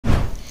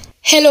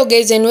Hello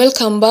guys and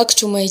welcome back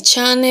to my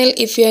channel.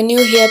 If you are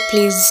new here,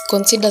 please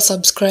consider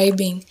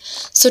subscribing.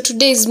 So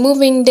today is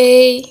moving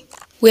day.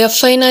 We are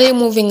finally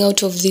moving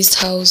out of this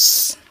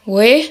house.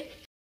 Where?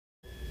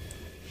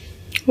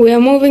 We are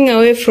moving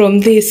away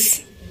from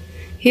this.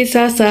 Hii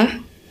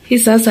sasa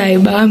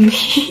haibambi.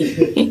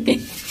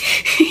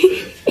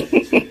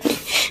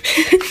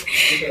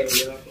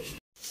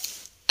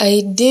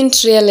 I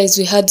didn't realize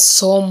we had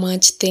so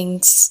much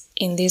things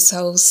in this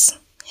house.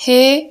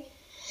 Hey.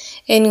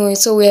 Anyway,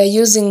 so we are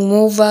using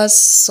movers,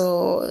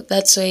 so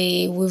that's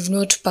why we've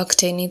not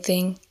packed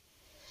anything.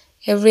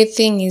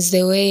 Everything is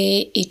the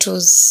way it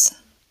was.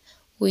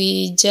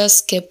 We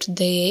just kept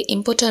the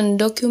important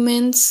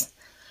documents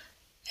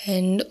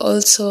and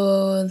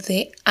also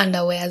the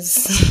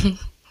underwears.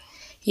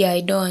 Yeah,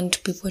 I don't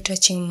want people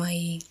touching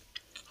my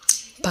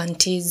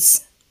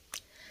panties.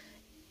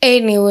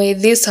 Anyway,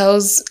 this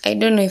house, I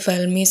don't know if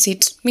I'll miss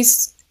it.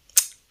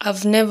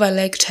 I've never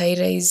liked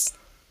high-rise.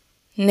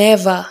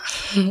 Never.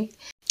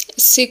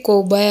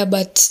 Siko ubaya,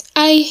 but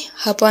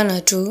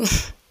hapana tu.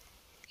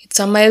 It's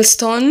a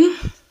milestone.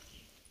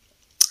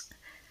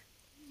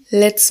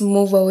 Let's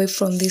move away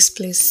from this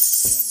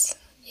place.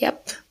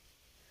 Yep.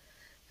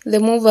 The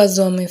movers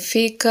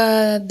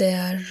wamefika. They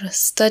are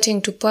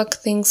starting to pack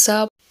things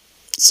up.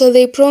 So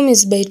they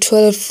promised by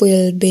 12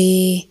 we'll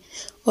be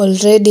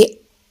already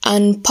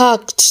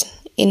unpacked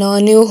in our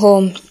new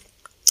home.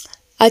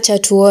 Acha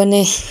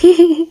tuone.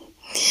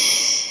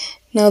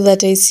 Now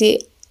that I see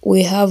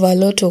we have a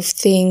lot of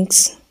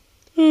things.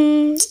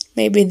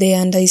 Maybe they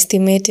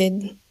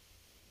underestimated.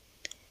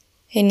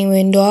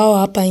 Anyway, ndo hao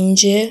hapa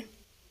nje.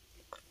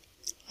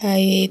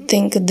 I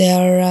think they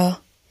are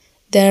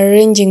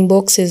arranging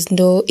boxes.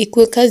 Ndo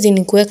ikuwe kazi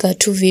ni kuweka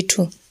tu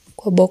vitu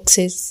kwa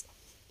boxes.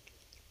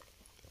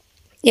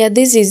 Yeah,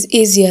 this is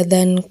easier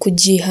than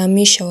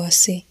kujihamisha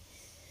wase.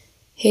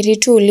 Heri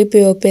tu ulipe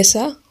hiyo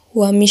pesa,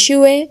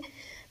 uhamishiwe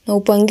na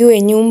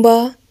upangiwe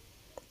nyumba.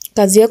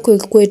 Kazi yako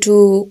ikuwe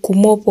tu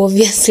kumop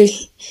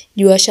obviously.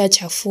 Juu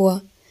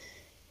ashachafua.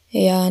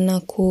 Yeah,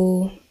 na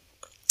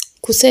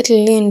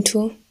kusettle in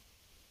tu.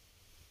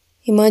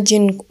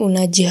 Imagine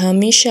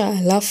unajihamisha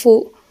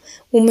alafu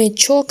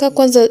umechoka.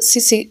 Kwanza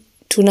sisi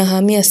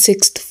tunahamia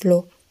 6th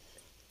floor.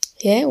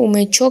 Yeah,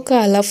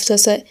 umechoka alafu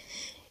sasa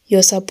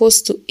you're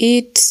supposed to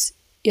eat,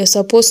 you're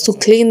supposed to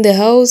clean the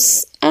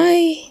house.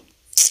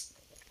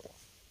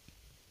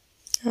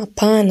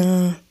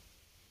 Hapana.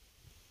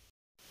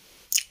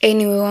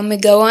 Anyway,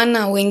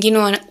 wamegawana, wengine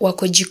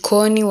wako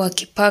jikoni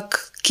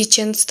wakipack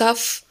kitchen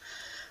stuff,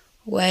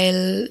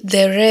 while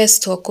the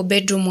rest wako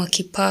bedroom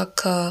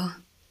wakipack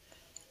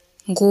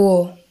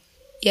nguo.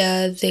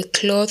 Yeah, the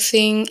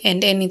clothing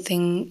and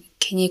anything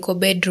kenye iko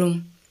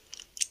bedroom.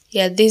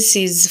 Yeah, this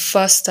is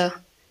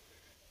faster.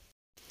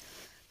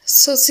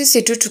 So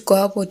sisi tu tuko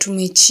hapo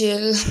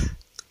tumechill,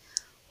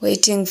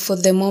 waiting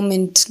for the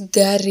moment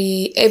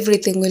gari,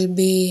 everything will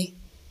be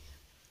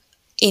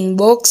in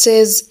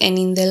boxes and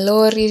in the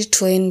lorry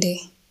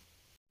tuende.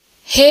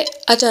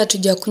 Hata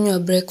hatujakunywa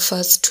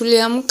breakfast.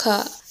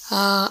 Tuliamka,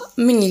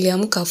 mimi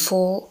niliamka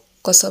 4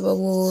 kwa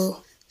sababu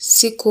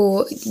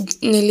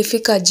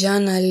nilifika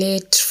jana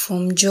late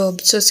from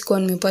job. So sikuwa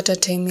nimepata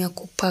time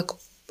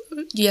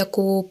ya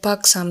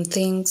kupack some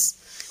things,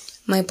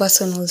 my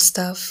personal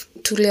stuff.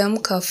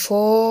 Tuliamka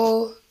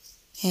 4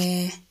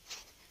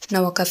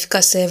 na wakafika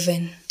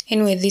 7.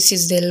 Anyway, this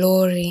is the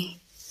lorry.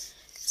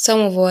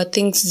 Some of our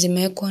things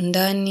zimewekwa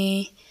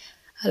ndani,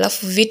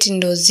 alafu viti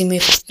ndo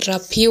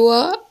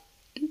zimerapiwa,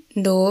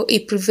 ndo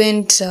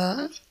prevent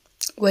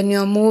when you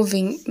are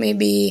moving,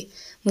 maybe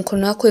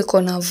mkono wako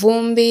iko na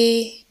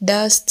vumbi,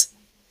 dust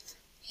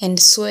and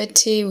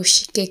sweaty,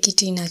 ushike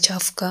kiti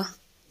inachafuka.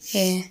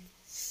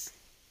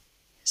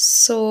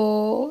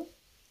 So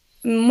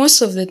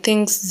most of the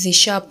things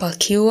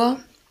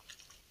zishapakiwa.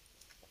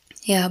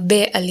 Yeah,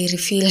 Be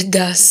alirefill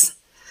gas.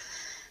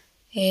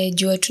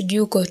 Jua tujui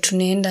uko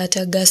tunaenda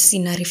hata gas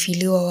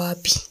inarefiliwa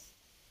wapi.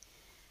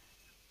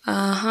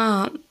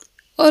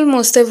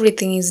 Almost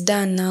everything is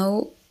done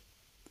now.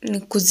 Ni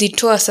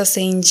kuzitoa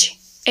sasa nje.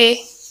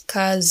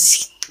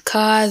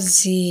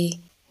 Kazi.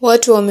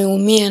 Watu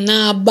wameumia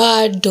na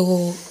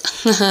bado.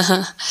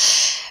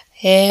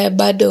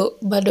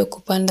 Bado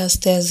kupanda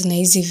stairs na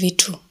hizi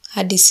vitu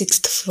hadi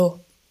 6th floor.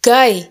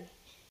 Guy,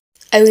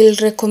 I will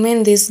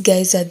recommend these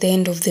guys at the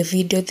end of the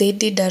video. They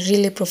did a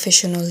really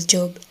professional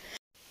job.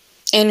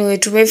 Anyway,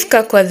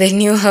 tumefika kwa the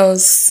new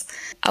house.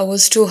 I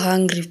was too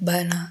hungry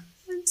bana.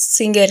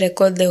 Singe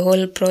record the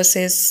whole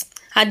process.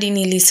 Hadi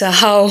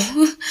nilisahau.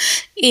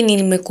 Hii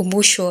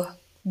nimekumbushwa.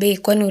 Be,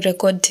 kwani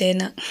urecord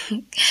tena?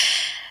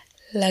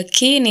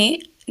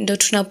 Lakini ndo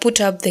tuna put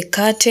up the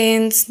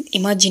curtains.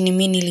 Imagine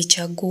mimi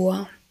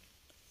nilichagua.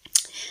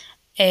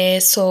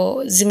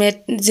 So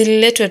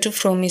zililetwa tu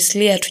from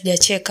Isli,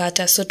 hatujacheka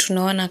hata, so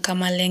tunaona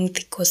kama length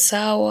iko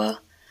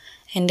sawa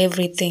and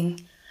everything.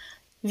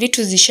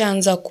 Vitu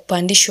zishaanza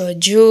kupandishwa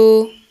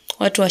juu,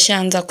 watu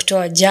washaanza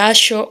kutoa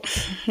jasho.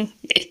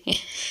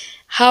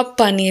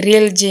 Hapa ni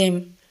real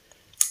gem.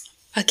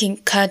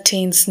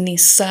 Curtains ni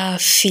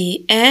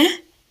safi,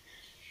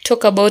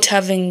 Talk about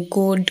having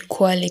good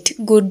quality,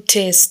 good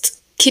taste.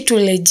 Kitu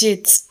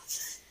legit.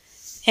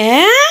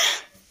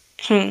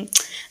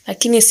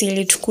 Lakini si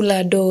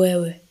ilitukula do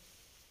wewe.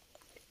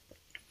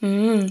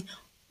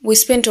 We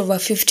spent over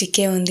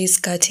 50k on these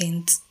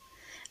curtains.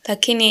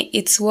 Lakini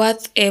it's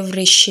worth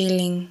every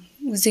shilling.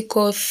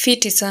 Ziko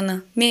fiti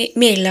sana. Me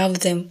I love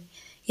them.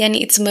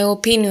 Yani it's my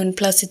opinion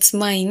plus it's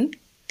mine.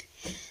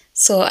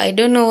 So I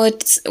don't know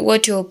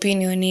what your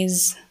opinion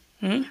is.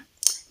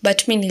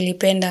 But me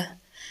nilipenda.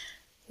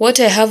 What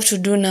I have to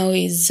do now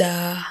is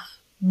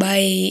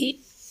buy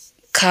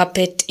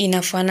carpet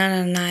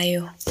inafanana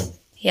nayo.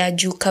 Ya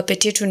juu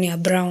carpet yetu ni ya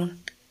brown.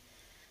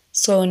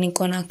 So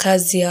niko na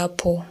kazi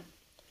hapo.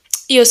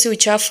 Hiyo si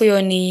uchafu,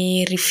 hiyo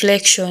ni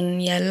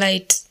reflection ya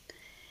light.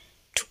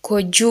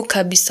 Tuko juu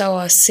kabisa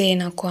wasee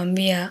na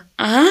kuambia.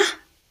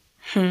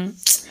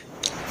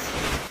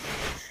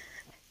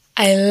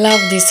 I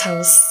love this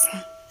house.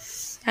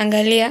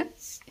 Angalia.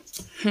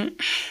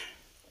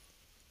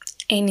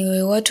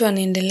 Anyway, watu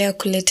wanaendelea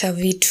kuleta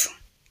vitu.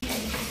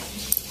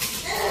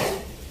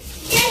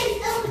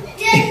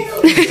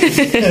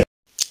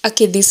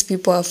 Okay, these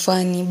people are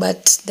funny,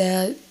 but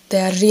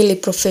they are really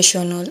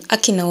professional.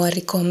 Akina wa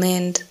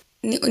recommend.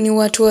 Ni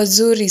watu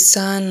wazuri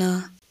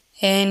sana.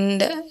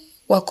 And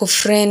wako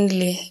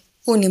friendly.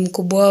 Ni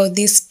mkubwa wao,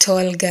 this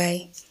tall guy.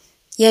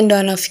 Yeye ndo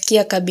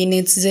anafikia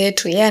cabinets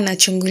zetu. Yeye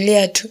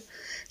anachungulia tu.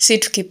 Si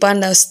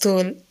tukipanda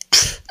stool.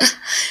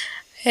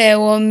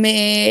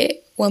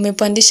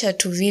 Wamepandisha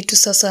tu vitu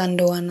sasa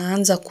ndo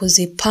wanaanza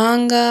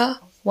kuzipanga.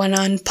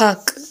 Wana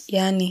unpack.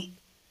 Yani.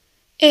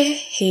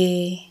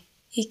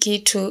 Hii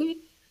kitu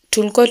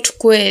tulikuwa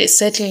tukue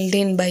settled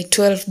in by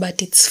 12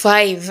 but it's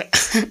 5.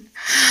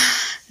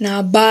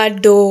 Na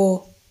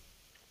bado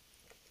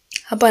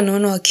hapa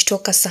naona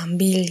wakitoka saa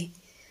 2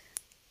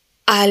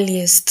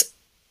 earliest.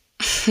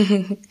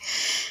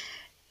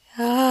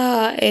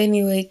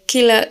 Anyway,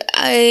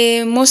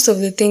 most of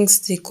the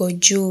things ziko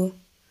juu.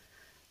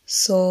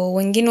 So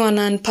wengine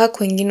wana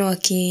unpack, wengine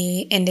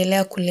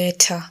wakiendelea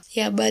kuleta.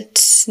 Yeah, but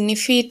ni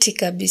fiti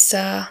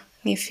kabisa.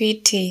 Ni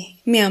fiti.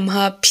 Me, I'm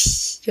happy.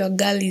 Your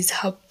girl is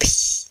happy.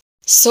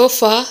 So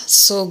far,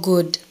 so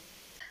good.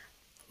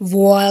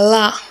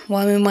 Voila.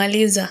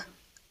 Wamemaliza.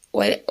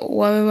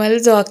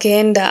 Wamemaliza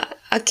wakaenda.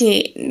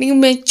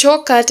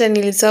 Nimechoka hata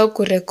nilisahau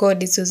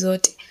kurekodi hizo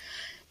zote.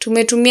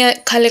 Tumetumia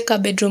kale ka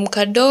bedroom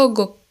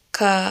kadogo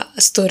ka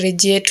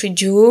storage yetu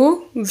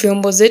juu.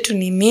 Vyombo zetu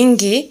ni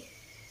mingi.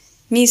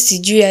 Mi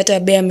sijui hata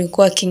Bea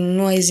amekuwa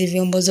akinunua hizi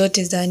vyombo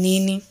zote za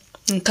nini.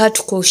 Nikaa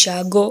tuko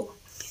ushago.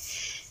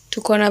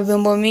 Tuko na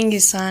vyombo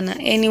mingi sana.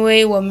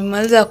 Anyway,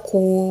 wamemaliza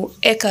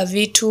kueka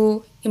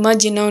vitu.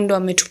 Imagine hao ndo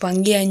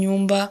wametupangia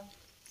nyumba.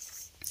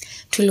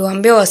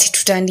 Tuliwaambia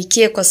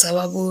wasitutandikie kwa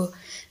sababu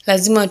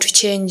lazima tu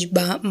change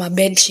my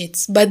bed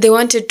sheets. But they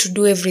wanted to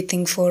do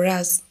everything for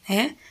us.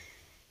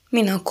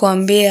 Mimi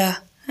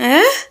nakuambia.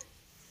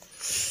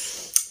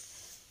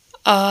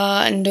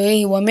 Ndo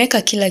hii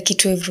wameka kila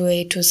kitu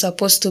everywhere it was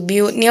supposed to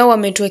be. Ni hao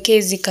wametuwekea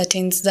hizi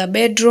curtains za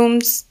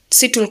bedrooms.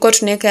 Si tulikuwa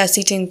tunaweka ya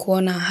sitting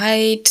kuona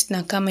height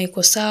na kama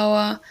iko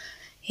sawa.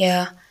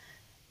 Yeah.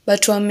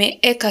 But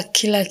wameeka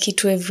kila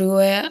kitu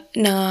everywhere.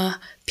 Na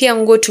pia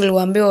nguo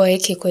tuliwaambia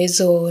waweke kwa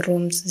hizo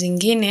rooms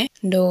zingine.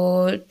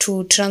 Ndo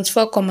tu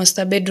transfer kwa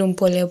master bedroom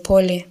pole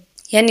pole.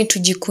 Yani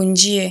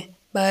tujikunjie.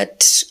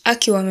 But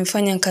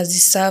wamefanya kazi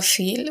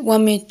safi.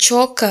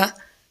 Wamechoka.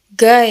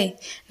 Guy,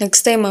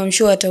 next time I'm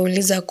sure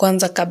watauliza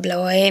kwanza kabla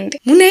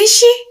waende.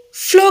 Mnaishi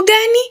floor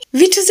gani?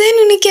 Vitu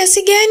zenu ni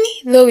kiasi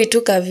gani? Though we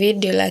took a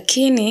video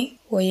lakini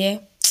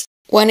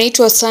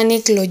wanaitwa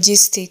Sonic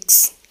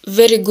Logistics.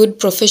 Very good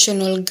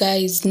professional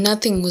guys.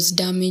 Nothing was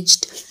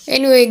damaged.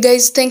 Anyway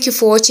guys, thank you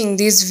for watching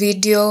this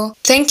video.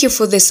 Thank you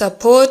for the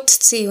support.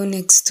 See you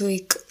next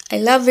week. I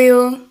love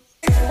you.